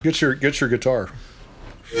Get your guitar.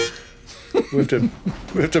 We have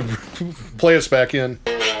to play us back in.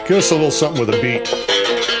 Give us a little something with a beat.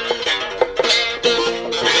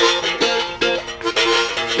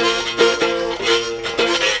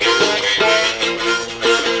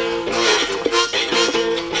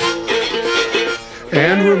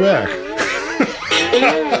 And we're back.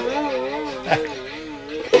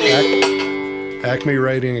 Acme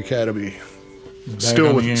Writing Academy.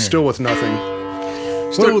 Still with nothing.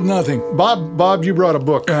 Still with nothing. Bob, you brought a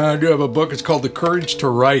book. I do have a book. It's called The Courage to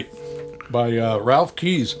Write by Ralph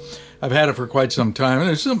Keyes. I've had it for quite some time. And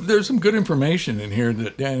there's some good information in here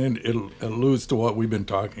that and it alludes to what we've been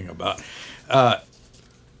talking about.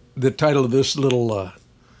 The title of this little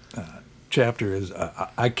chapter is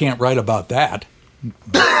I Can't Write About That.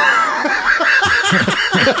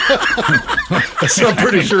 I'm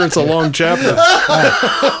pretty sure it's a long chapter.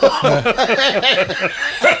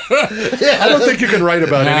 I don't think you can write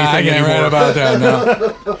about anything I can't anymore. write about that,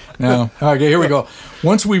 no. Okay, here we go.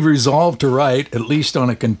 Once we've resolved to write, at least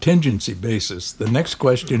on a contingency basis, the next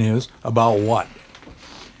question is, about what?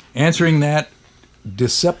 Answering that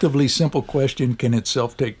deceptively simple question can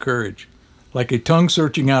itself take courage. Like a tongue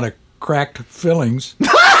searching out a cracked fillings.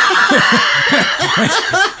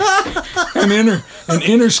 An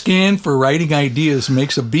inner scan for writing ideas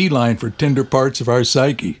makes a beeline for tender parts of our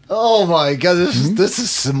psyche. Oh my God, this is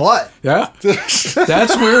smut. Yeah,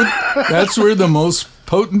 that's where the most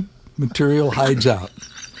potent material hides out.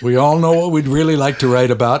 We all know what we'd really like to write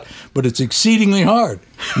about, but it's exceedingly hard,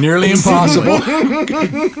 nearly impossible.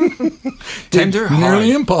 Tender hard.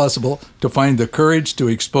 Nearly impossible to find the courage to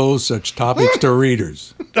expose such topics to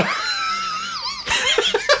readers.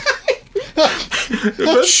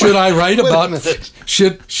 Should I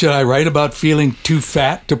write about feeling too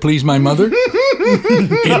fat to please my mother?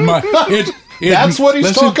 That's what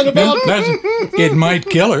he's talking about? It might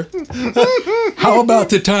kill her. How about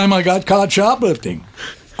the time I got caught shoplifting?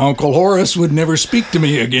 Uncle Horace would never speak to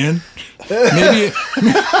me again. Maybe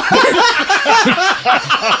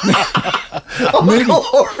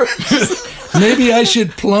I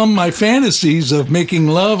should plumb my fantasies of making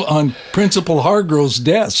love on Principal Hargrove's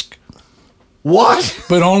desk. What?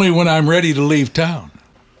 But only when I'm ready to leave town.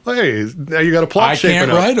 Hey, now you got a plot shaping up. I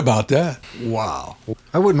can't write about that. Wow.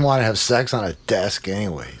 I wouldn't want to have sex on a desk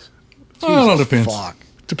anyways. Well, it all depends. Fuck.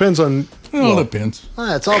 Depends on... It all depends.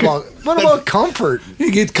 It's all about... What about comfort?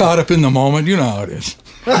 You get caught up in the moment. You know how it is.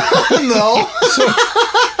 No.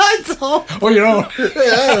 I don't. Oh, you don't?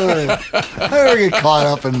 I never get caught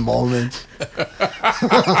up in moments.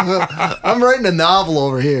 I'm writing a novel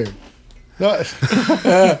over here.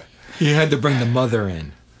 You had to bring the mother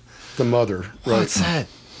in. The mother, right. What's that?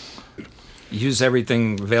 Use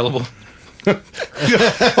everything available.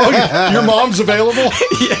 Oh, your mom's available?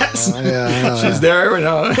 Yes. Yeah. She's there.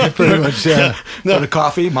 Pretty much, yeah. For the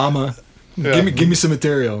coffee, mama. Yeah. Give me some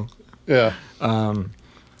material. Yeah. I've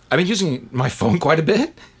been using my phone quite a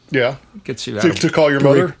bit. Yeah. Gets you out To call your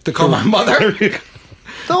mother? To call my mother.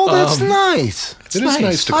 Oh, that's nice. It is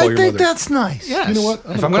nice to call your I think mother. that's nice. Yes. You know what?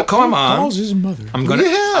 If I'm going to call my mom, Calls his mother. I'm going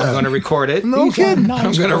to record it. No kidding.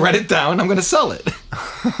 I'm going to write it down. I'm going to sell it.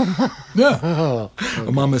 Yeah.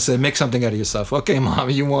 Mama said, make something out of yourself. Okay, Mom,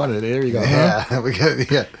 you want it. There you go.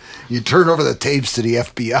 Yeah, You turn over the tapes to the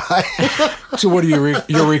FBI. So what are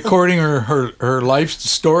you're recording her life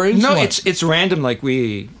stories? No, What? it's random. Like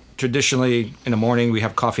we traditionally in the morning we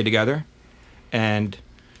have coffee together, and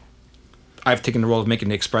I've taken the role of making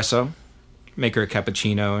the espresso, make her a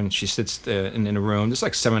cappuccino, and she sits in a room. It's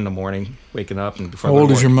like 7 in the morning, waking up. And before How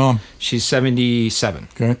old is your mom? She's 77.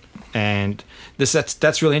 Okay. And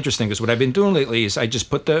that's really interesting because what I've been doing lately is I just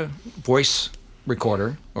put the voice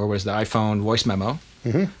recorder, or was the iPhone voice memo,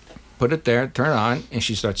 put it there, turn it on, and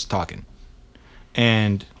she starts talking.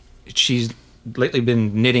 And she's lately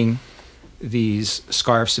been knitting these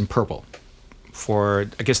scarves in purple for,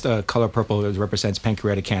 I guess the color purple represents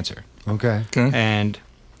pancreatic cancer. Okay. And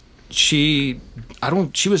she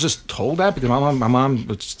was just told that because my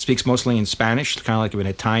mom speaks mostly in Spanish, kind of like an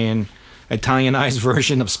Italianized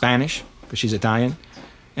version of Spanish because she's Italian,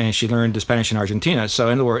 and she learned the Spanish in Argentina. So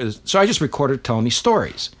I just recorded her telling me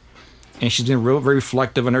stories, and she's been very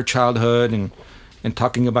reflective on her childhood and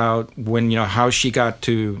talking about when how she got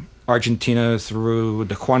to Argentina through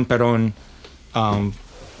the Juan Perón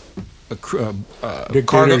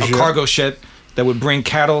cargo ship that would bring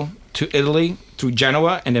cattle to Italy through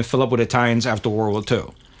Genoa and then fill up with Italians after World War II.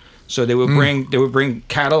 So they would bring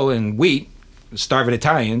cattle and wheat, starving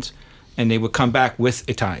Italians, and they would come back with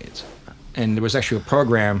Italians. And there was actually a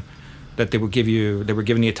program that they were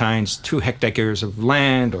giving the Italians 2 hectares of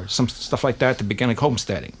land or some stuff like that to begin like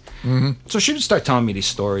homesteading. So she would start telling me these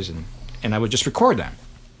stories, and I would just record them.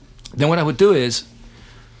 Then what I would do is,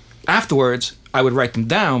 afterwards, I would write them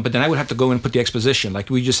down, but then I would have to go in and put the exposition, like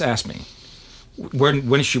we just asked me. When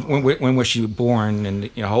was she born, and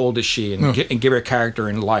how old is she, and give her a character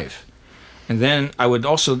in life. And then I would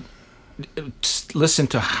also listen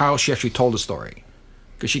to how she actually told the story,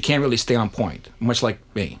 because she can't really stay on point, much like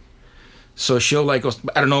me. So she'll I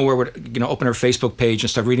don't know where would open her Facebook page and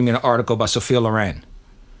start reading me an article about Sophia Loren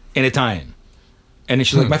in Italian, and then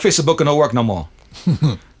she's like, "My Facebook book no work no more." You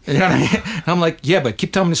know what I mean? And I'm like, "Yeah, but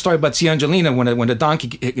keep telling me the story about Tia Angelina when the donkey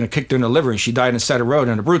kicked her in the liver and she died in the side of the road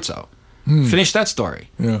in Abruzzo. Finish that story."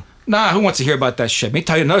 Yeah. Nah, who wants to hear about that shit? Let me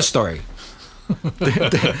tell you another story.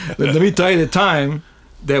 Let me tell you the time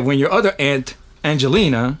that when your other aunt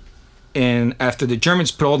Angelina, and after the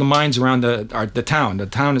Germans put all the mines around the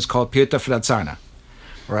town is called Pietrafrazzana,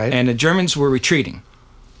 Right. and the Germans were retreating,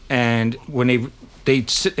 and when they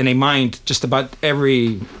sit and they mined just about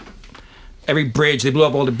every bridge, they blew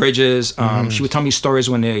up all the bridges. She would tell me stories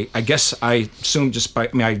when I assumed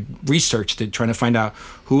I researched it, trying to find out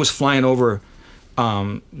who was flying over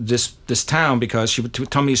this town, because she would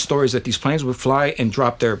tell me stories that these planes would fly and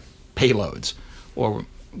drop their payloads or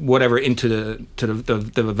whatever into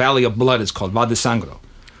the Valley of Blood. It's called Val di Sangro,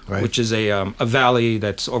 Right. which is a valley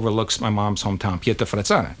that overlooks my mom's hometown,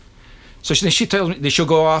 Pietrafrazzana. So she tells me she'll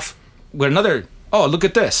go off with another. Oh, look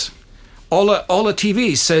at this! All the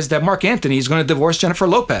TV says that Mark Antony is going to divorce Jennifer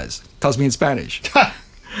Lopez. Tells me in Spanish.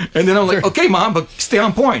 And then I'm like, "Okay, Mom, but stay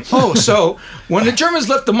on point." Oh, so when the Germans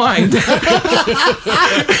left the mine,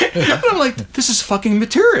 and I'm like, "This is fucking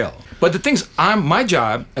material." But the things, my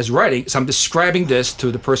job as writing is I'm describing this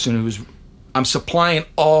to the person I'm supplying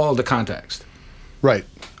all the context. Right.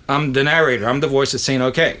 I'm the narrator. I'm the voice that's saying,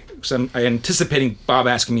 "Okay." So I'm anticipating Bob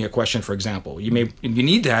asking me a question, for example. You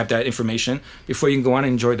need to have that information before you can go on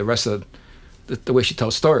and enjoy the rest of the way she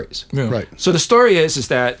tells stories. Yeah. Right. So the story is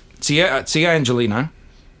that Tia Angelina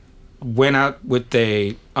went out with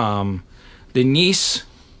the niece.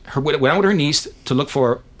 Went out with her niece to look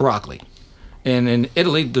for broccoli, and in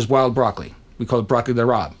Italy there's wild broccoli. We call it broccoli da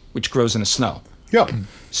Rob, which grows in the snow. Yeah.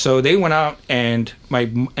 So they went out, and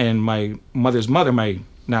my mother's mother, my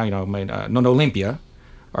Nonna Olympia,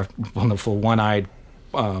 our wonderful one-eyed,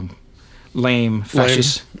 lame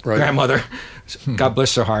fascist Right. grandmother, God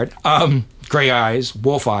bless her heart, gray eyes,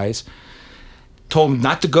 wolf eyes, told me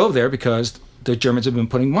not to go there because the Germans have been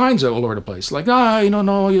putting mines all over the place. Like,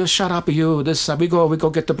 no, you shut up, you. This we go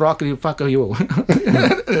get the broccoli, fuck you.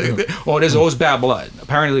 Oh, there's always bad blood.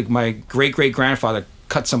 Apparently, my great grandfather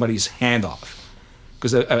cut somebody's hand off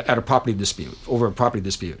because at a property dispute, over a property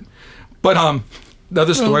dispute. But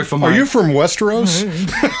another story from Are you from Westeros?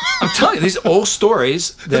 I'm telling you, these old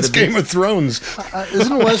stories. That's Game of Thrones.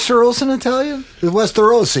 Isn't Westeros in Italian?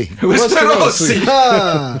 Westerosi. Westerosi.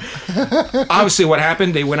 Ah. Obviously, what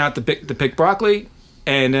happened? They went out to pick broccoli,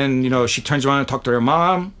 and then she turns around and talks to her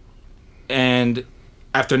mom, and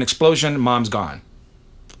after an explosion, mom's gone.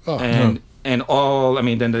 Oh, and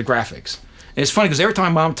then the graphics. And it's funny because every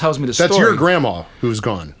time mom tells me the story, that's your grandma who's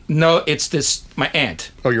gone. No, it's my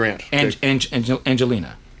aunt. Oh, your aunt. Okay.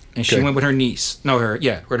 Angelina, and she Okay. went with her niece.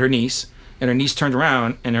 With her niece, and her niece turned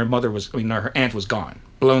around, and her aunt was gone,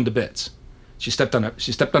 blown to bits. She stepped on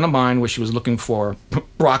a mine where she was looking for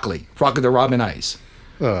broccoli da Rob and ice,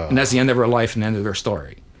 and that's the end of her life and the end of her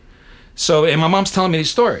story. So, and my mom's telling me these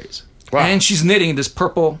stories, Wow. and she's knitting this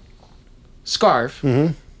purple scarf.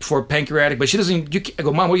 For pancreatic, but she doesn't. I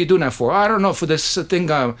go, "Mom, what are you doing that for?" "I don't know, for this thing.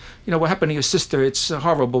 What happened to your sister? It's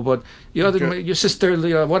horrible, but your sister,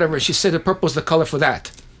 whatever." She said the purple's the color for that.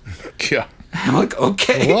 Yeah. I'm like,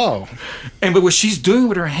 okay. Wow. But what she's doing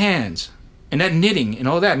with her hands and that knitting and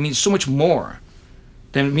all that means so much more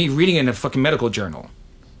than me reading it in a fucking medical journal.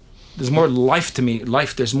 There's more life to me.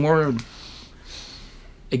 There's more.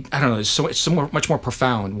 I don't know. It's much more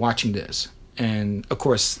profound watching this, and of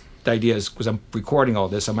course. The idea is, because I'm recording all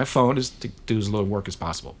this on my phone, is to do as little work as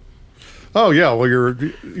possible. Oh yeah. Well,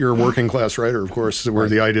 you're a working class writer, of course, where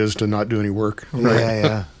the idea is to not do any work. Right?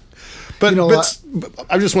 Yeah. But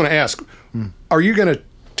I just want to ask: are you going to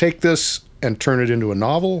take this and turn it into a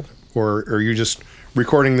novel, or are you just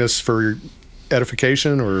recording this for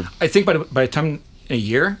edification? Or I think by the time in a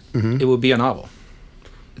year, it will be a novel.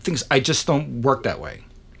 The thing is, I just don't work that way.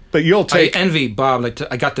 But you'll take. I envy Bob.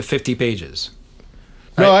 I got the 50 pages.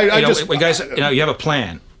 No, I just. When guys, you have a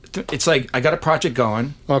plan. It's like I got a project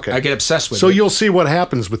going. Okay. I get obsessed with it. So you'll see what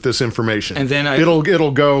happens with this information, and then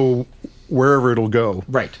it'll go wherever it'll go,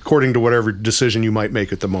 right? According to whatever decision you might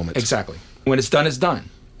make at the moment. Exactly. When it's done, it's done.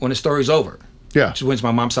 When the story's over, yeah, which is when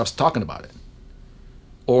my mom stops talking about it.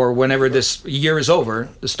 or whenever this year is over,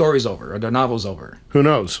 the story's over or the novel's over. Who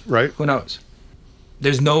knows, right? Who knows?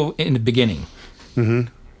 There's no in the beginning.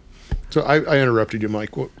 So I interrupted you,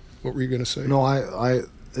 Mike. What were you going to say? No,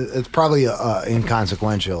 it's probably a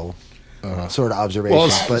inconsequential sort of observation,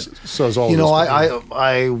 Well, but so is all you know, this,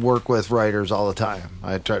 I work with writers all the time.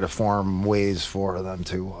 I try to form ways for them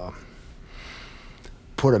to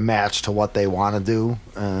put a match to what they want to do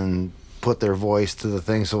and put their voice to the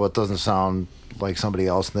thing, so it doesn't sound like somebody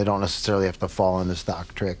else, and they don't necessarily have to fall into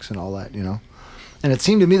stock tricks and all that, you know. And it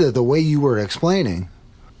seemed to me that the way you were explaining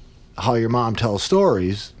how your mom tells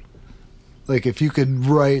stories, like if you could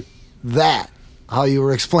write that, how you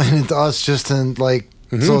were explaining to us, just in like,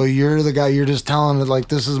 so you're the guy, you're just telling it like,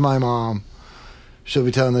 this is my mom. She'll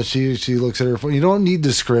be telling that she looks at her phone. You don't need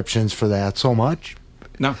descriptions for that so much.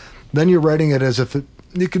 No. Then you're writing it as if it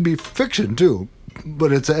could be fiction too,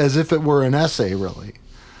 but it's as if it were an essay, really.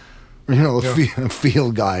 You know, a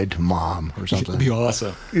field guide to mom or something. That'd be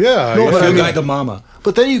awesome. Yeah. No, yeah. but I Field mean- guide to mama.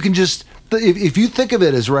 But then you can just, if you think of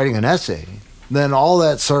it as writing an essay, then all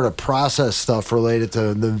that sort of process stuff related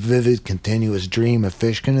to the vivid, continuous dream of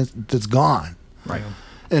Fishkin, that's gone. Right.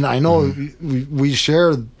 And I know we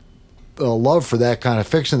share a love for that kind of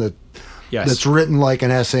fiction that's written like an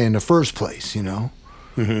essay in the first place, you know?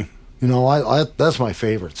 You know, I that's my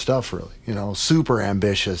favorite stuff, really. You know, super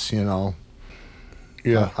ambitious, you know.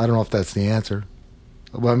 Yeah. I don't know if that's the answer.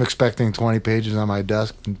 But I'm expecting 20 pages on my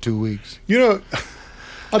desk in 2 weeks. You know,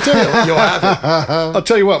 I'll tell you. You'll have it. I'll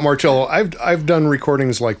tell you what, Marcello. I've done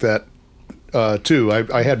recordings like that too.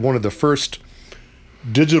 I had one of the first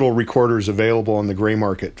digital recorders available on the gray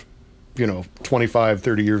market, 25,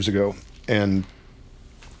 30 years ago, and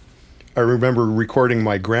I remember recording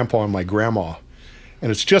my grandpa and my grandma, and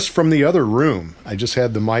it's just from the other room. I just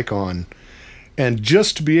had the mic on, and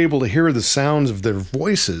just to be able to hear the sounds of their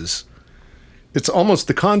voices, it's almost,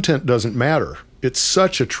 the content doesn't matter. It's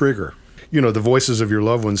such a trigger. The voices of your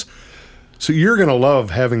loved ones. So you're going to love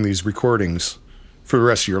having these recordings for the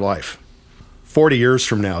rest of your life. 40 years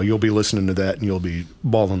from now, you'll be listening to that and you'll be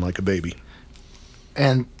bawling like a baby.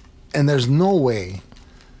 And there's no way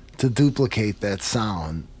to duplicate that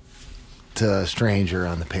sound to a stranger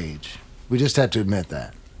on the page. We just have to admit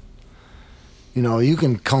that. You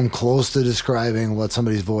can come close to describing what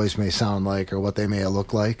somebody's voice may sound like or what they may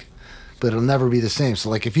look like, but it'll never be the same. So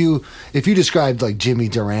like if you described like Jimmy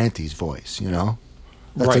Durante's voice,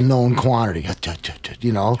 that's Right. a known quantity.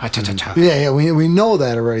 Ha-cha-cha-cha. Yeah, we know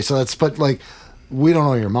that already. So but like we don't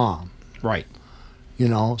know your mom. Right.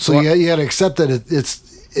 So you got to accept that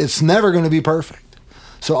it's never going to be perfect.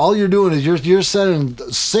 So all you're doing is you're sending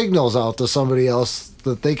signals out to somebody else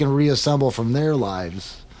that they can reassemble from their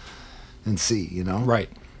lives and see, Right.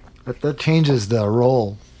 That changes the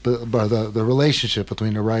role, the relationship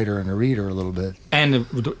between the writer and the reader a little bit. And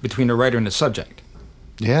between the writer and the subject.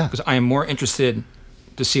 Yeah. Because I am more interested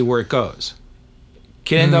to see where it goes.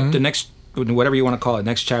 Could end up the next, whatever you want to call it,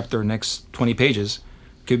 next chapter, next 20 pages,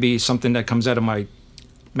 could be something that comes out of my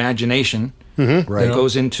imagination. Right. That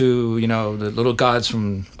goes into, the little gods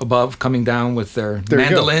from above coming down with their There you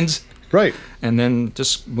go. mandolins. Right. And then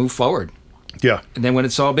just move forward. Yeah. And then when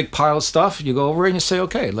it's all a big pile of stuff, you go over it and you say,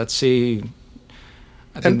 okay, let's see.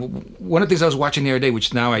 I think one of the things I was watching the other day,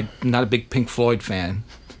 which now I'm not a big Pink Floyd fan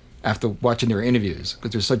after watching their interviews,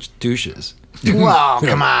 because they're such douches. Wow,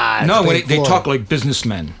 come on. No, It's when Pink they Floyd. talk like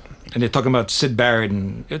businessmen, and they're talking about Sid Barrett,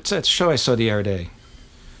 and it's a show I saw the other day.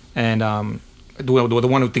 And the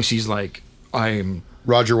one who thinks he's like, I'm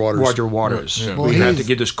Roger Waters. Roger Waters. Yeah. Well, We have to he's-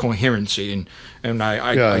 give this coherency, and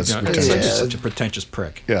Yeah, it's it's pretentious. such a pretentious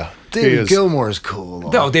prick. Yeah. He David is. Gilmour is cool. though.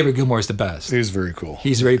 No, David Gilmour is the best. He's very cool.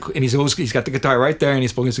 He's very cool, and he's got the guitar right there, and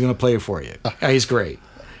he's going to play it for you. He's great.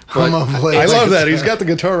 I'm gonna play I like love a- that. He's got the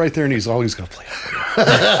guitar right there, and he's always going to play it.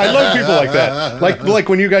 I love people like that. Like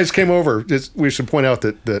when you guys came over, we should point out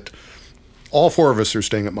that all four of us are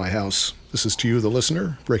staying at my house. This is to you, the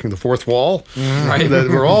listener, breaking the fourth wall. Right. That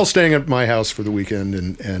we're all staying at my house for the weekend,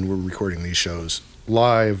 and we're recording these shows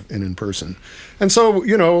live and in person. And so,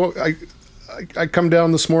 I come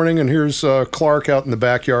down this morning, and here's Clark out in the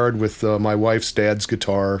backyard with my wife's dad's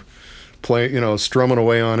guitar, playing, strumming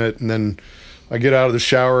away on it, and then I get out of the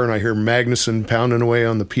shower and I hear Magnuson pounding away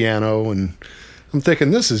on the piano, and I'm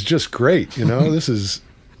thinking, this is just great. This is.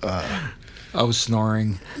 I was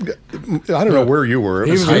snoring. I don't know where you were.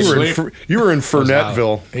 He was asleep. You were in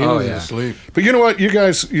Fernetville. He Oh, was yeah. asleep. But you know what? You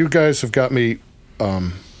guys have got me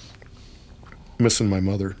missing my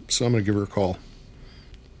mother, so I'm going to give her a call.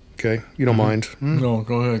 Okay? You don't mind? No,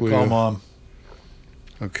 go ahead. Will Call you? Mom.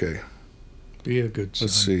 Okay. Be a good son.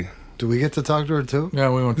 Let's see. Do we get to talk to her too? Yeah,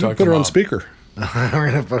 we want to talk Put to her on Mom. speaker.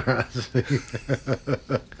 We're gonna put her on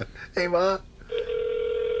speaker. Hey, Ma.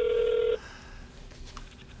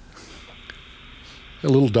 A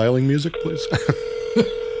little dialing music, please.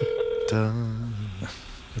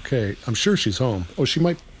 Okay, I'm sure she's home. Oh, she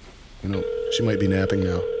might be napping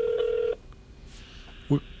now.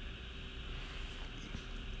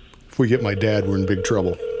 If we get my dad, we're in big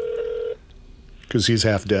trouble. Because he's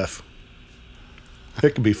half deaf.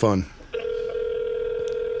 It could be fun.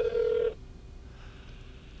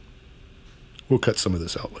 We'll cut some of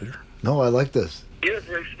this out later. No, I like this. You've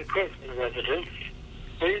reached the Krizman residence.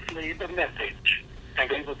 Please leave a message, and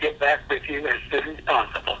we will get back with you as soon as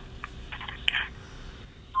possible.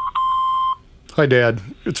 Hi, Dad.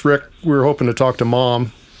 It's Rick. We were hoping to talk to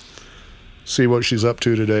Mom, see what she's up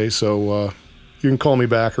to today. So you can call me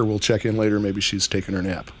back, or we'll check in later. Maybe she's taking her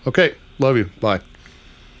nap. Okay. Love you. Bye.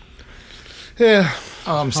 Yeah.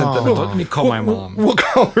 Let me call my mom. We'll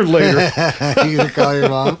call her later. You gonna call your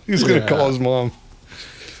mom? He's going to call his mom.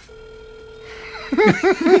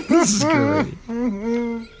 This is great.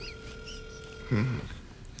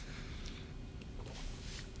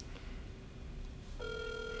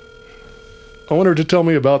 I want her to tell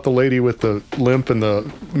me about the lady with the limp and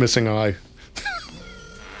the missing eye.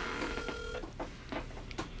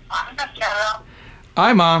 I'm Marcello.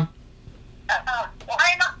 Hi, Mom.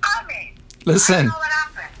 Why not call me? Listen. I know what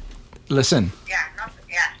happened. Listen. Yeah, no,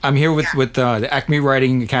 yeah. I'm here with the ACME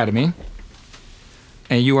Writing Academy,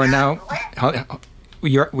 and you are now.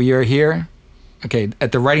 We are here. Okay,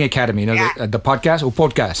 at the Writing Academy, the podcast or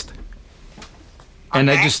podcast. And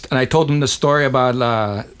I told them the story about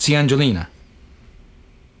Tia Angelina.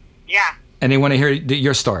 Yeah. And they want to hear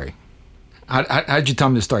your story. How'd you tell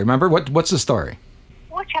them the story? Remember what's the story?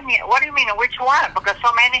 What do you mean? Which one? Because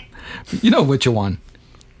so many. You know which one?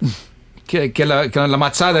 Que la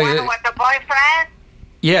mazzada. The one with the boyfriend.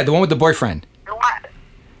 Yeah, the one with the boyfriend. The one.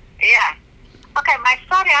 Yeah. Okay, my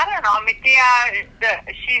story. I don't know. Mi tia,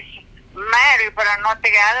 she's married but are not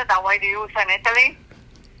together. The way they use in Italy.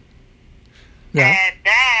 Yeah. And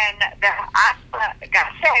then the husband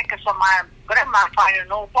got sick, so my grandma found a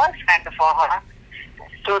new boyfriend for her.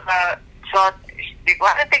 So they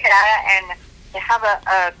got together and they have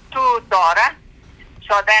a two daughter.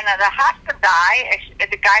 So then the husband died.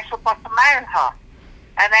 The guy's supposed to marry her,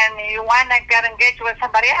 and then he went and got engaged with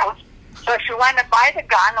somebody else. So she went to buy the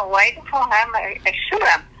gun, wait for him, and shoot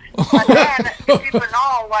him. But then the people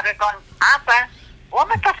know what is going to happen. ¿Vos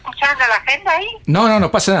me estás escuchando la gente ahí? No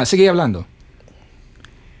pasa nada. Sigue hablando.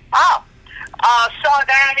 So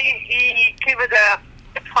then he gave it the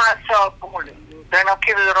so they don't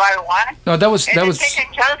give it the right one. No, that was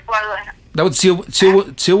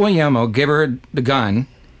Sil Williamo gave her the gun,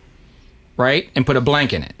 right, and put a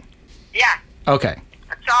blank in it. Yeah. Okay.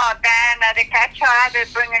 So then they catch her, they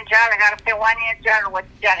bring her in jail. They got to pay 1 year jail with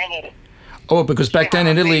jail in Italy. Oh, because back then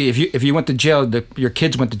in Italy, if you went to jail, your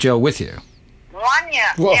kids went to jail with you. 1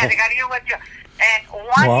 year. Whoa. Yeah, they got you with you. And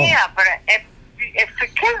 1 year, but if you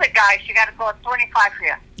kill the guy, she got to go 25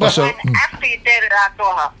 years. Oh, so- And after you did it, I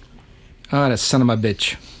told her. Oh, that son of a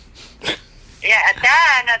bitch. Yeah, and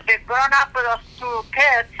then they grown up with those two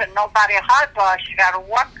kids, and nobody helped her. She got to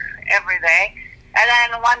work every day. And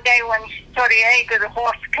then one day when she's 38, the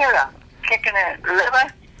horse killed her, kicking her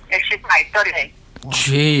liver, and she died 38.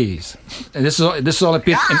 Jeez. And this is all in La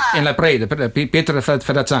Preda, Pietra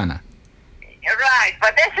Ferrazzana. Right,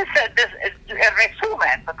 but this is a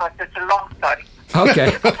resume because it's a long story.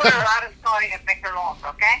 Okay. Put a lot of story and make it long,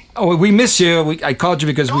 okay? Oh, we miss you. I called you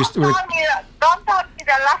because Don't we were. tell me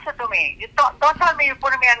that listen to me. Don't tell me you're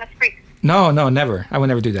putting me on the speak. No, never. I would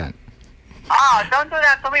never do that. Oh, don't do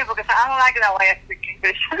that to me because I don't like that way I speak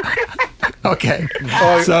English. Okay.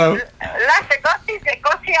 So, listen, go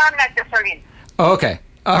see Anna Jocelyn. Oh, okay.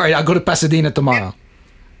 All right. I'll go to Pasadena tomorrow.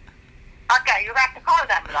 Okay, you have to call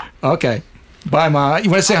them though. Okay. Bye, Ma. You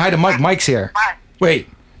want to say hi to Mike? Mike's here. Bye. Wait.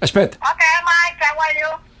 Aspetta. Okay, Mike, how are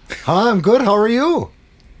you? Hi, I'm good. How are you?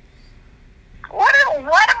 What am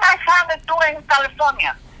I family doing in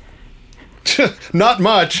California? Not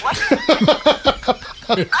much. Okay,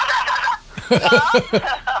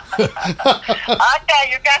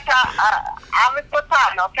 you guys have a good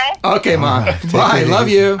time, okay? Okay, Ma. Take Bye. it Love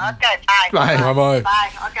easy. you. Okay, bye. Bye. Bye-bye.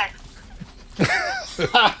 Bye, okay.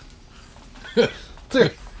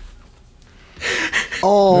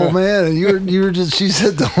 Oh man, you were just. She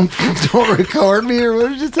said, "Don't record me," or what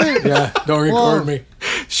did you say? Yeah, don't record me.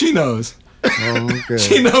 She knows. Oh, okay.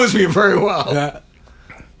 She knows me very well. Yeah.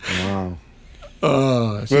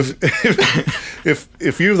 Wow.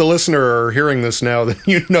 If you, the listener, are hearing this now, then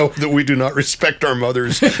you know that we do not respect our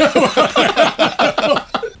mothers.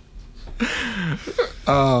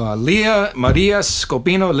 Leah Maria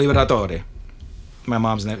Scopino Liberatore. My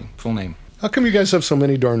mom's full name. How come you guys have so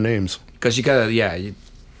many darn names? Because you gotta,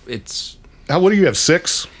 it's. What do you have,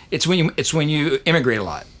 6? It's when you immigrate a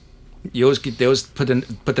lot. They always put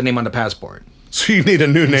the name on the passport. So you need a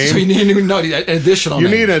new name. So you need an additional. You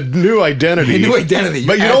name. need a new identity. A new identity.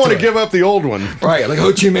 But you don't want to give up the old one. Right, like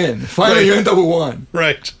Ho Chi Minh. Finally, you end up with one.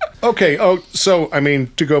 Right. Okay. Oh, so I mean,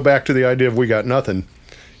 to go back to the idea of we got nothing,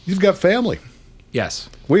 you've got family. Yes.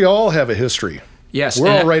 We all have a history. Yes. We're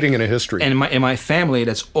all writing in a history. And in my family,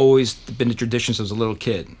 that's always been the tradition since I was a little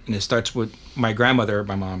kid. And it starts with my grandmother,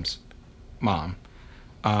 my mom's mom.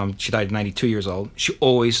 She died at 92 years old. She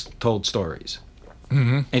always told stories.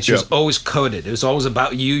 Mm-hmm. And she was always coded. It was always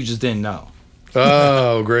about you. You just didn't know.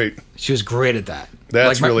 Oh, great. She was great at that.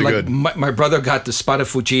 That's really good. My brother got the spada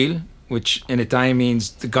fucile, which in Italian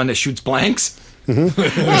means the gun that shoots blanks.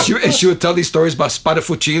 Mm-hmm. and she would tell these stories about spada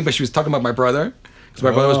fucile, but she was talking about my brother. Because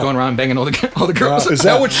my brother was going around banging all the girls. Is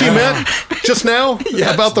that what she meant just now?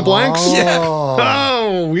 Yes. About the blanks? Yeah.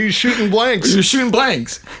 Oh, he's shooting blanks. You're shooting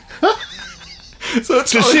blanks. So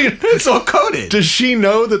it's all coded. Does she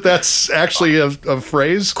know that that's actually a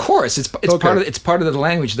phrase? Of course, it's part of the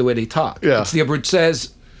language, the way they talk. Yeah. It's the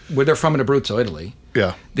Abruzzese, where they're from in Abruzzo, Italy.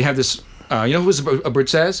 Yeah. They have this. You know who's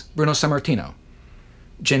Abruzzese? Bruno Sammartino.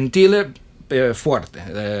 Gentile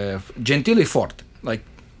forte. Gentile forte. Like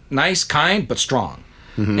nice, kind, but strong.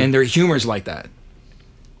 Mm-hmm. And their humor's like that.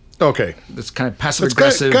 Okay. It's kind of passive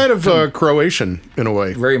aggressive. Kind of Croatian in a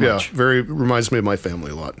way. Very much. Yeah, reminds me of my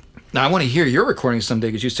family a lot. Now, I want to hear your recordings someday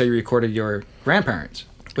because you said you recorded your grandparents,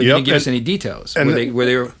 but you didn't give us any details. Were they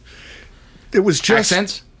it was just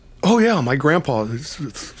accents? Oh yeah, my grandpa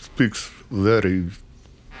speaks very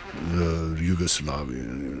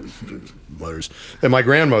Yugoslavian mothers, and my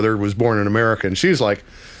grandmother was born in America, and she's like,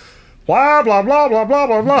 blah blah blah blah blah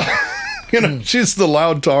blah blah. She's the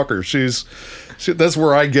loud talker. That's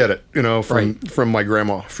where I get it, from my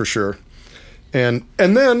grandma for sure, and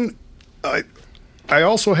then I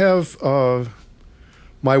also have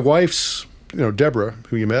my wife's, Deborah,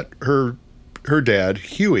 who you met, her dad,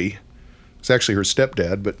 Huey. It's actually her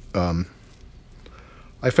stepdad, but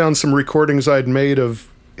I found some recordings I'd made of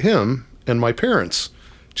him and my parents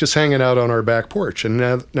just hanging out on our back porch. And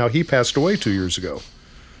now he passed away 2 years ago.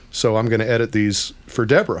 So I'm going to edit these for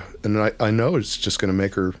Deborah. And I know it's just going to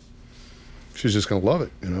make her, she's just going to love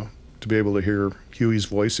it, to be able to hear Huey's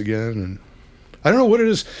voice again. And I don't know what it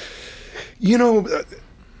is.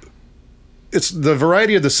 It's the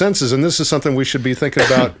variety of the senses, and this is something we should be thinking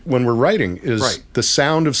about when we're writing, is the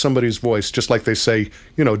sound of somebody's voice, just like they say,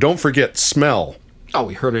 don't forget smell. Oh,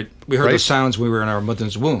 we heard it. We heard the sounds when we were in our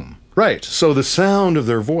mother's womb. Right. So the sound of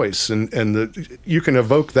their voice, and you can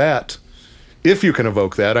evoke that, if you can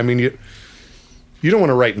evoke that. I mean, you don't want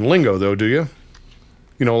to write in lingo, though, do you?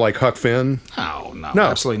 Like Huck Finn? Oh, no,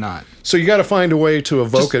 absolutely not. So you got to find a way to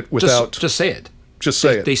evoke it without... Just say it. Just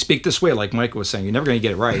say it. They speak this way, like Mike was saying. You're never going to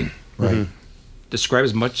get it right. Right. Mm-hmm. Describe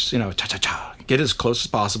as much, cha-cha-cha. Get as close as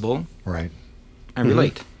possible. Right. And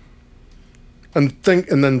relate. And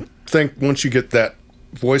then think once you get that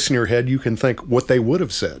voice in your head, you can think what they would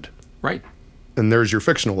have said. Right. And there's your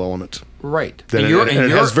fictional element. Right. Then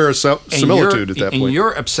it has verisimilitude at that point. And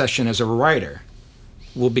your obsession as a writer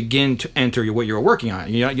will begin to enter what you're working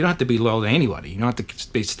on. You don't have to be loyal to anybody. You don't have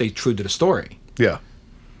to stay true to the story. Yeah.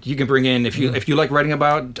 You can bring in, if you like writing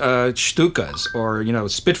about Stukas or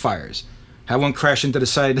Spitfires, have one crash into the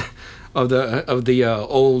side of the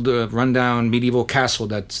old rundown medieval castle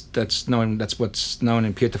that's what's known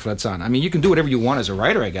in Pietrafrazzana. I mean, you can do whatever you want as a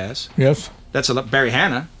writer, I guess. Yes. That's Barry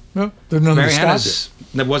Hanna. No, there's none Barry Hanna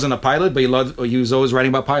wasn't a pilot, but he was always writing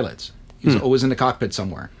about pilots. He was always in the cockpit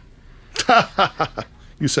somewhere.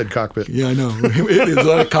 You said cockpit. Yeah, I know. There's a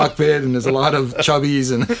lot of cockpit and there's a lot of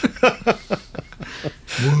chubbies and.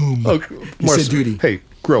 Boom. Okay, you said duty. Hey,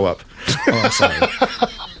 grow up. Oh, sorry.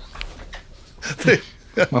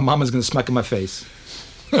 My mama's going to smack in my face.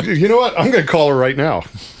 You know what? I'm going to call her right now.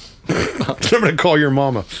 I'm going to call your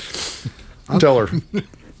mama. Tell her.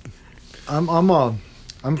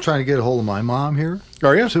 I'm trying to get a hold of my mom here.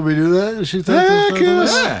 Are you? Should we do that? Does she think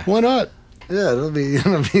yeah. Why not? Yeah, it'll be.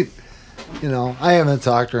 I haven't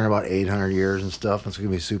talked to her in about 800 years and stuff. It's going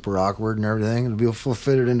to be super awkward and everything. It'll be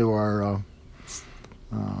fitted into our.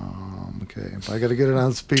 Okay, if I got to get it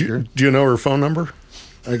on speaker. Do you know her phone number?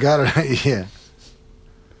 I got it. Yeah.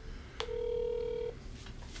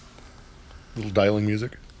 Little dialing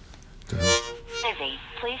music. Busy.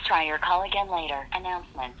 Please try your call again later.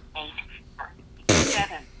 Announcement 8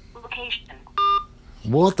 7 location.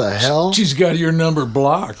 What the hell? She's got your number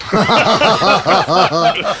blocked. She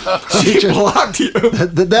blocked you.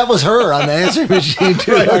 That was her on the answering machine,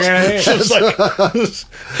 too.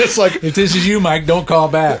 It's like If this is you, Mike, don't call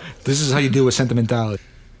back. This is how you deal with sentimentality.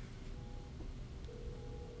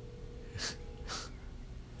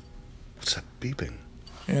 what's that beeping?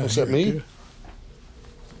 Yeah, Is that you're me?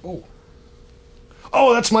 good.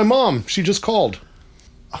 Oh, that's my mom. She just called.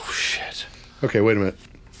 Oh, shit. Okay, wait a minute.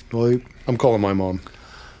 Well, I'm calling my mom.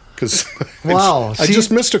 Because Wow. I See-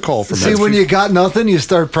 just missed a call from see, her. when you got nothing, you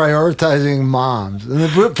start prioritizing moms. And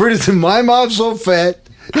then pretty soon, my mom's so fat.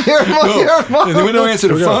 Your mom. And then we don't answer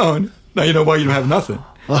the phone. Now you know why you don't have nothing.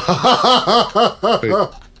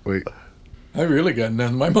 Wait. I really got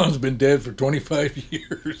nothing. My mom's been dead for 25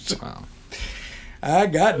 years. Wow. I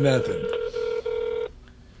got nothing.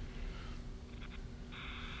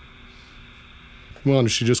 Come on,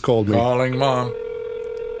 she just called me. Calling Mom.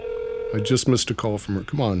 I just missed a call from her.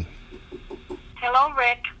 Come on. Hello,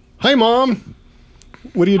 Rick. Hi, Mom.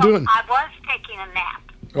 What are you doing? I was taking a nap.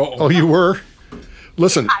 Oh, you were?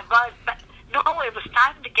 Listen, I was, but no, it was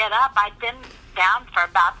time to get up. I'd been down for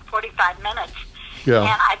about 45 minutes. Yeah.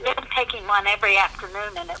 And I've been taking one every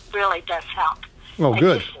afternoon, and it really does help. Oh,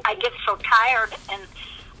 good. I get so tired. And,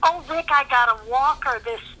 oh, Rick, I got a walker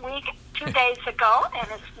this week, 2 days ago, and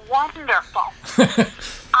it's wonderful.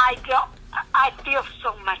 I feel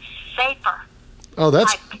so much safer. Oh,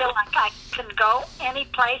 that's I feel like I can go any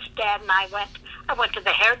place. Dad and I went to the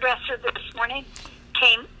hairdresser this morning.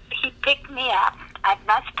 He picked me up. I'm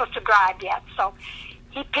not supposed to drive yet, so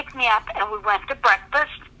he picked me up and we went to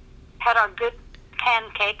breakfast. Had our good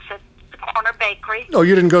pancakes at the corner bakery. Oh,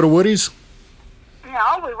 you didn't go to Woody's?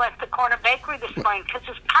 No, we went to the corner bakery this morning because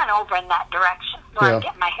it's kind of over in that direction where Yeah. I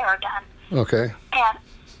get my hair done. Okay. And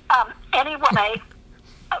anyway,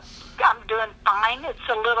 I'm doing fine. It's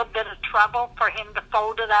a little bit of trouble for him to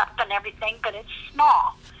fold it up and everything, but it's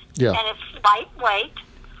small. Yeah. And it's lightweight.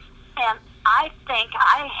 And I think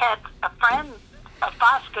I had a friend,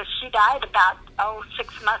 Vazquez, she died about,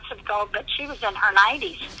 6 months ago, but she was in her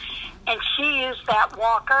 90s. And she used that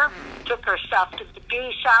walker, took herself to the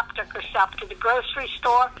beauty shop, took herself to the grocery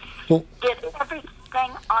store, Well, did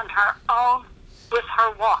everything on her own with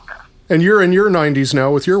her walker. and you're in your 90s now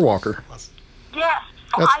with your walker. Yes.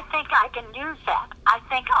 So That's- I think I can use that. I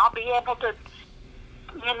think I'll be able to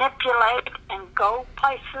manipulate and go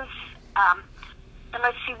places. And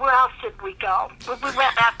let's see, where else did we go? We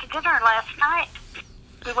went out to dinner last night.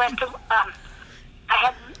 We went to, I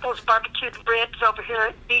had those barbecued ribs over here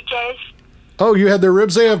at BJ's. Oh, you had their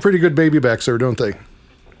ribs? They have pretty good baby backs there, don't they?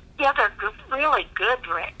 Yeah, they're really good,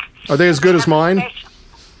 Rick. Are they as good as mine?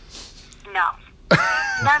 No.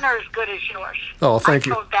 None are as good as yours. Oh, thank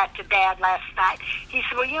you. I told that to Dad last night. He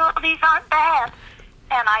said, well, these aren't bad.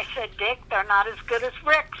 And I said, Dick, they're not as good as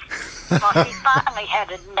Rick's. Well, he finally had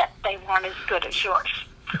to admit they weren't as good as yours.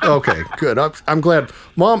 Okay, good. I'm glad.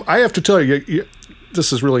 Mom, I have to tell you,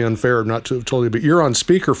 this is really unfair not to have told you, but you're on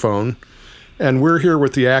speakerphone, and we're here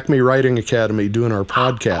with the ACME Writing Academy doing our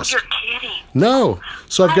podcast. Oh, you're kidding. No.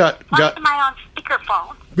 So I've got Why am I on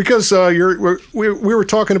speakerphone? because we were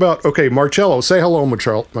talking about, okay, Marcello, say hello,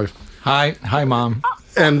 Marcello. Hi, Mom.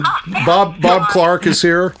 And Bob Clark is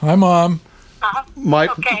here. Hi, Mom.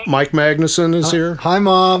 Mike Okay. Mike Magnuson is here. Hi,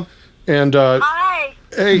 Mom. And Hi.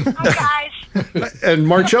 hey, Hi, guys. and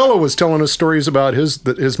Marcello was telling us stories about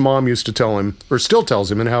that his mom used to tell him, or still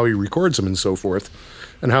tells him, and how he records them and so forth,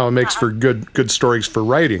 and how it makes for good stories for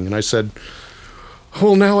writing. And I said,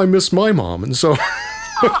 well, now I miss my mom, and so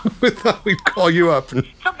we thought we'd call you up. And,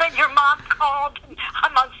 So then your mom called. And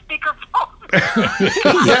I'm on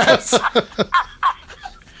speakerphone. yes.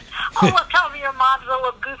 Oh, well, tell me your mom's a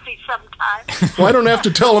little goofy sometimes. Well, I don't have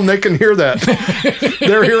to tell them; they can hear that.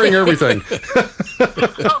 They're hearing everything.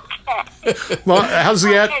 Okay. Well,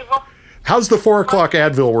 how's the 4 o'clock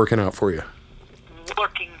Advil working out for you?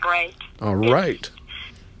 Working great. All right.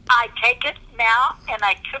 I take it now, and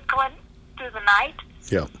I took one through the night.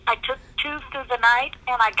 Yeah. I took 2 through the night,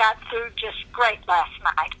 and I got through just great last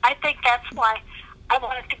night. I think that's why I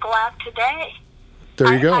wanted to go out today.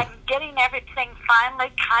 There you go. I'm getting everything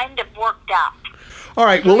finally kind of worked out. All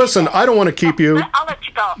right. Well, listen, I don't want to keep you I'll let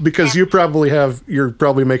you go. because And- you're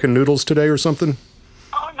probably making noodles today or something.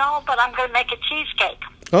 Oh, no, but I'm going to make a cheesecake.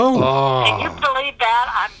 Oh. Can you believe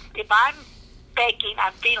that? If I'm baking,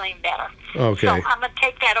 I'm feeling better. Okay. So I'm going to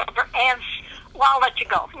take that over. And, well, I'll let you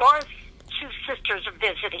go. Laura's 2 sisters are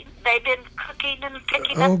visiting. They've been cooking and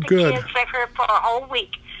picking Oh, up the good. kids. They're here for a whole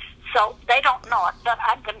week. So they don't know it, but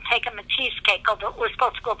I'm going to take them a cheesecake over. We're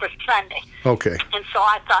supposed to go over Sunday. Okay. And so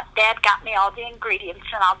I thought, Dad got me all the ingredients,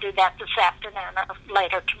 and I'll do that this afternoon or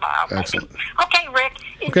later tomorrow. Maybe. Excellent. Okay, Rick,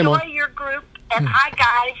 Okay, enjoy Mom. your group, and hi,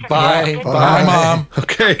 guys. And Bye. have a good Bye, Mom.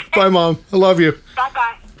 Okay. Bye, Mom. I love you.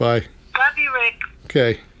 Bye-bye. Bye. Love you, Rick.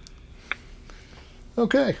 Okay.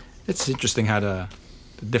 Okay. It's interesting how the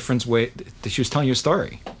different way that she was telling you a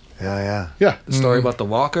story. Yeah. Yeah. The story about the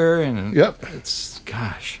walker and Yep. it's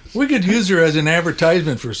gosh. We could use her as an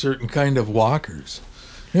advertisement for certain kind of walkers.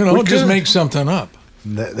 You know, We just could. make something up.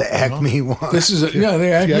 The Acme one. This is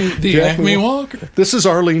the Acme Walker. This is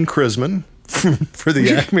Arlene Krizman for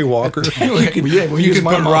the Acme Walker. You could could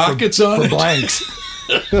put rockets on for it. blanks.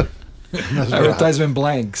 Advertisement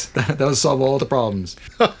blanks. That'll solve all the problems.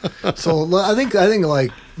 So I think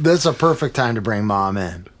like that's a perfect time to bring Mom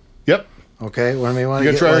in. Yep. Okay, when we want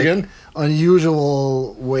You to gonna get try her like, again?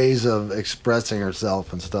 unusual ways of expressing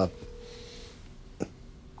herself and stuff.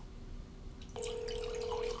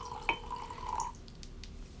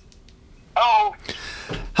 Oh,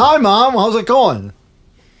 Hi, Mom. How's it going?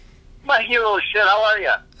 my hero shit, how are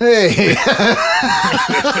you? Hey. Thought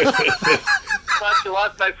you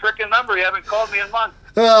lost my frickin' number. You haven't called me in months.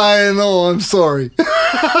 I know. I'm sorry.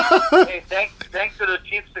 Hey, thanks for the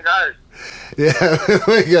cheap cigars. Yeah,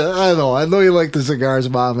 I know. I know you like the cigars,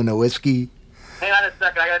 Mom, and the whiskey. Hang on a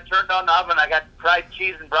second. I got to turn down the oven. I got fried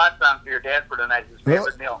cheese and bratwurst for your dad for tonight. His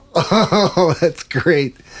favorite meal. Oh, that's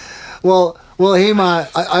great. Well, hey, Ma,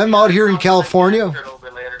 I'm out here in California. A little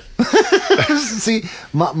bit later. See,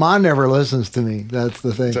 Ma never listens to me. That's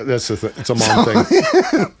the thing. That's the thing. It's a mom thing.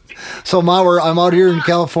 So, Ma, I'm out here in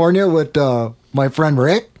California with my friend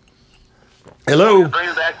Rick. Hello.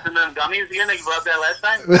 Bring back some of them gummies again that you brought that last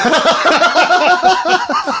time?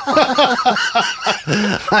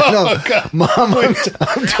 I know, Mom. I'm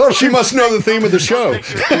totally. She must know the theme of the show.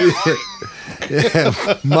 Yeah,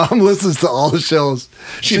 Mom listens to all the shows.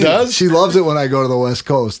 She does? She loves it when I go to the West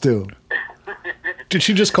Coast too. Did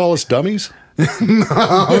she just call us dummies? Yeah,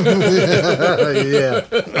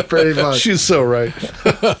 pretty much. She's so right.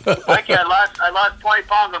 Mikey, I lost 20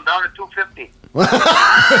 pounds. I'm down to 250.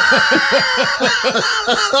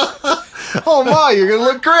 Oh, Ma, you're gonna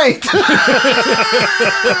look great. I'm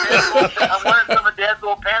wearing some of Dad's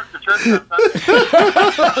old pants to church on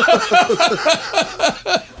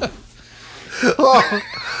Sunday.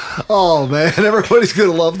 Oh man, everybody's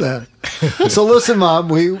gonna love that. So listen, Mom,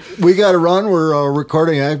 we got to run. We're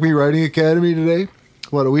recording Acme Writing Academy today.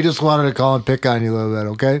 We just wanted to call and pick on you a little bit,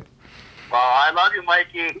 okay? Well, I love you,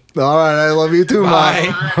 Mikey. All right, I love you too,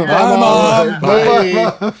 Bye. Mom. Bye, Mom. Bye,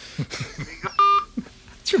 Mom.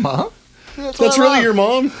 It's your mom? That's really your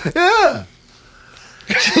mom? Yeah.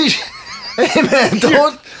 Hey man,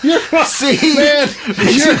 don't see. Man,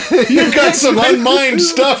 you've got some unmined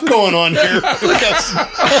stuff going on here.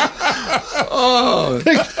 Oh,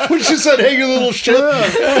 When she said, hey, you little shit.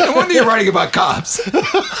 no wonder you're writing about cops.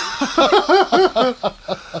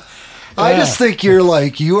 I just think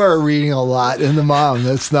you are reading a lot in the mom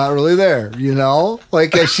that's not really there, you know?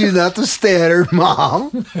 Like she's not the standard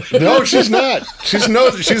mom. No, she's not. She's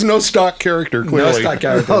no stock character, clearly. No stock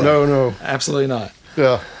character. No. Absolutely not.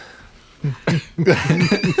 Yeah.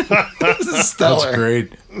 This is stellar. That's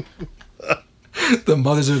great. The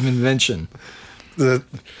mothers of invention.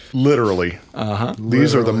 Literally. Uh-huh.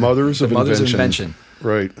 These are the mothers of Mothers of invention. invention.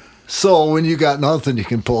 Right. So when you got nothing, you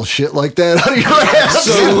can pull shit like that out of your ass.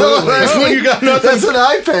 Absolutely. That's When you got nothing. That's an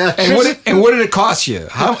iPad. And what did it cost you?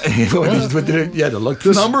 How? What did it, you had to look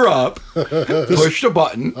the number up, push the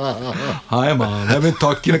button. Hi, Mom. Haven't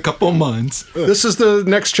talked to you in a couple months. This is the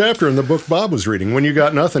next chapter in the book Bob was reading. When you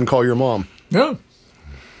got nothing, call your mom. Yeah.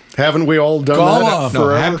 Haven't we all done Call that Mom. No,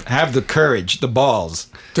 forever? have the courage, the balls.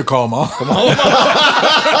 To call Mom. Well,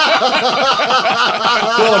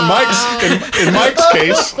 in Mike's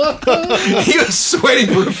case, He was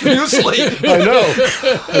sweating profusely. I know.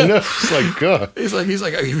 It's like, God. He's like.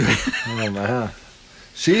 Oh man.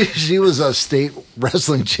 She was a state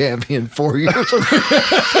wrestling champion 4 years ago.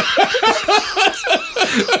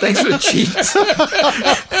 Thanks for the cheats.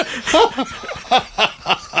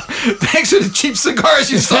 Thanks for the cheap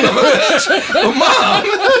cigars, you son of a bitch. Oh, Mom,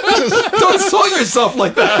 don't insult yourself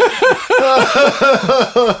like that.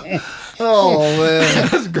 Oh man.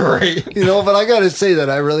 That's great. You know, but I gotta say that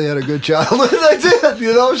I really had a good childhood. I did.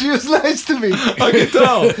 You know, she was nice to me. I can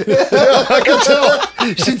tell. I could tell.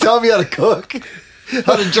 She taught me how to cook,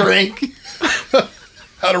 how to drink.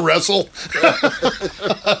 How to wrestle.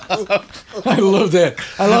 I love that.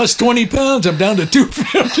 I lost 20 pounds. I'm down to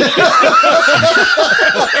 250.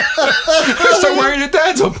 Start wearing your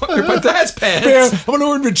dad's pants. Yeah, I'm going to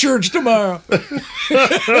order to church tomorrow.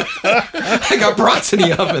 I got brats in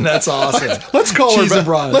the oven. That's awesome. Let's call Cheese her and back.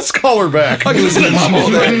 brats. Let's call her back. I can listen to Mom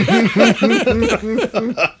all day.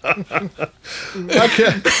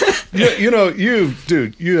 Okay.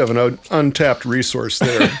 You have an untapped resource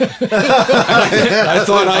there. I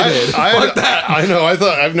thought I did. Fuck that. I know.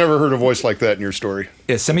 I've never heard a voice like that in your story.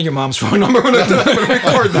 Yeah, send me your mom's phone number when I'm going to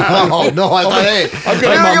record that. Oh, no, I thought, hey, I'm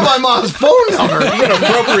going to get my mom's phone number. I'm going to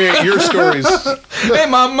appropriate your stories. Hey,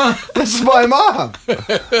 Mama. This is my mom.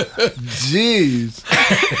 Jeez.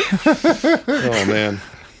 Oh, man.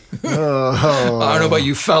 I don't know about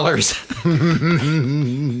you fellers.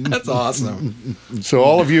 That's awesome. So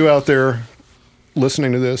all of you out there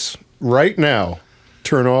listening to this, right now,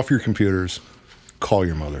 turn off your computers. Call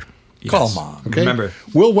your mother. Yes. Call Mom. Okay? Remember,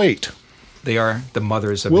 We'll wait. they are the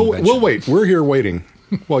mothers of We'll invention. wait. We're here waiting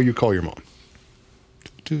while you call your mom.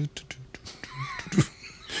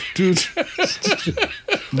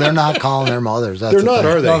 They're not calling their mothers. That's They're the not,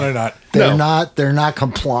 thing. are they? No, they're not. They're not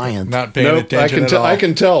compliant. Not paying Nope. attention at all. I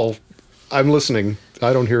can tell. I'm listening.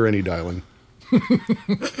 I don't hear any dialing.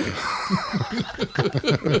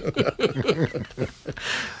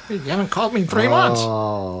 You haven't called me in 3 months.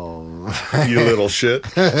 Oh. You little shit.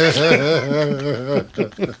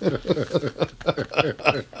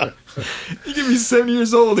 You give me 7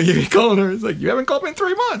 years old and you're calling her. It's like, you haven't called me in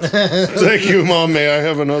 3 months. Thank you, Mom. May I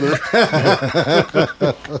have another?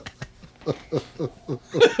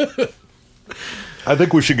 I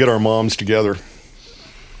think we should get our moms together.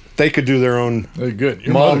 They could do their own They're good.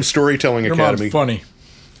 Your Mom mother- Storytelling Your Academy. mom's funny.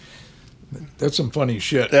 That's some funny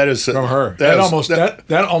shit. That is- from her. that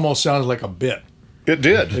That is- almost sounds like a bit. It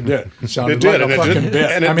did. It did. It sounded It did, like and a it fucking didn't-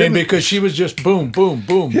 bit. and it I mean, didn't- because she was just boom, boom,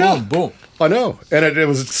 boom, Yeah. boom, boom. I know, and it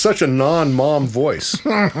was such a non-mom voice.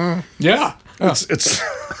 Yeah. It's.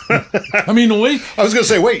 I mean, the way I was gonna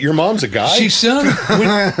say, wait, your mom's a guy? she sounded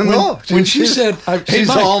when she said, "Hey, She's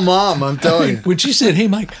Mike," all mom, I'm telling you. when she said, "Hey,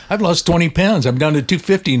 Mike, I've lost 20 pounds. I'm down to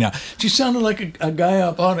 250 now." She sounded like a guy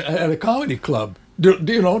up at a comedy club.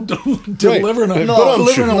 Delivering a But delivering a No,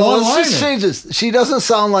 one let's just liner. change this. She doesn't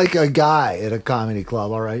sound like a guy at a comedy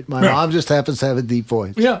club, all right? My Yeah. mom just happens to have a deep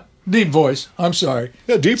voice. Yeah, deep voice. I'm sorry.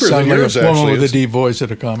 Yeah, deeper Sound than like yours, a woman actually. with a It's- deep voice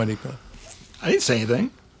at a comedy club. I didn't say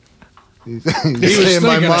anything. He's was saying my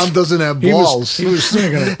thinking mom it. doesn't have He balls. was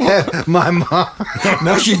thinking it. My mom.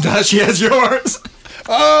 No, she does. She has yours.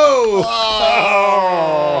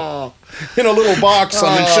 Oh! In a little box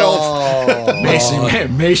on the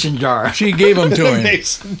shelf. Mason jar. She gave them to him.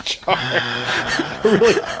 Mason jar.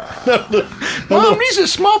 Really? Mom, these are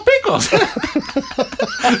small pickles.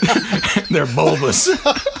 They're bulbous.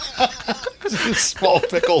 Small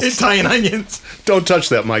pickles. Italian onions. Don't touch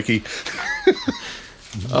that, Mikey.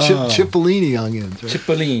 Cipollini onions. Right?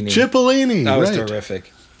 Cipollini. Cipollini. That was right.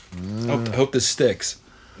 terrific. Hope this sticks.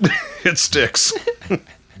 It sticks.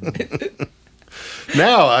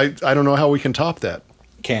 Now, I don't know how we can top that.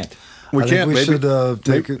 Can't. We I can't. think we maybe,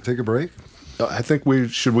 should take a break. I think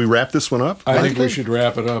should we wrap this one up? I think we should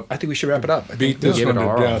wrap it up. I think we should wrap it up. I Beat think we this gave one it to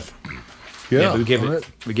our all. death. Yeah. we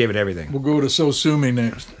gave it everything. We'll go to So Sue Me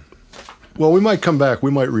next. Well, we might come back.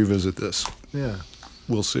 We might revisit this. Yeah.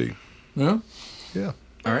 We'll see. Yeah? Yeah.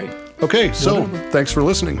 All right. Okay, so thanks for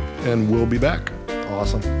listening, and we'll be back.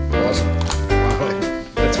 Awesome.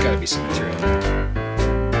 That's got to be some material.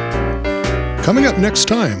 Coming up next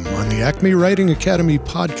time on the ACME Writing Academy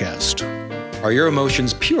podcast. Are your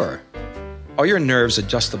emotions pure? Are your nerves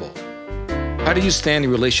adjustable? How do you stand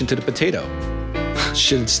in relation to the potato?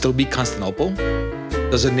 Should it still be Constantinople?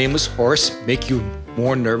 Does a nameless horse make you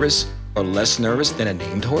more nervous or less nervous than a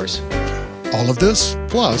named horse? All of this,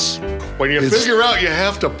 plus, when you figure out you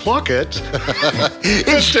have to pluck it, it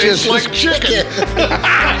tastes like chicken.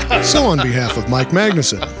 So on behalf of Mike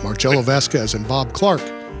Magnuson, Marcello Vazquez, and Bob Clark,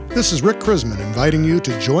 this is Rick Krizman inviting you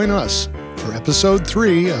to join us for episode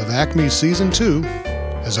 3 of ACME Season 2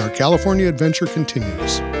 as our California adventure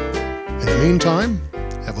continues. In the meantime,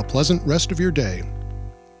 have a pleasant rest of your day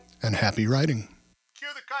and happy writing. Cue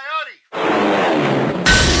the coyote.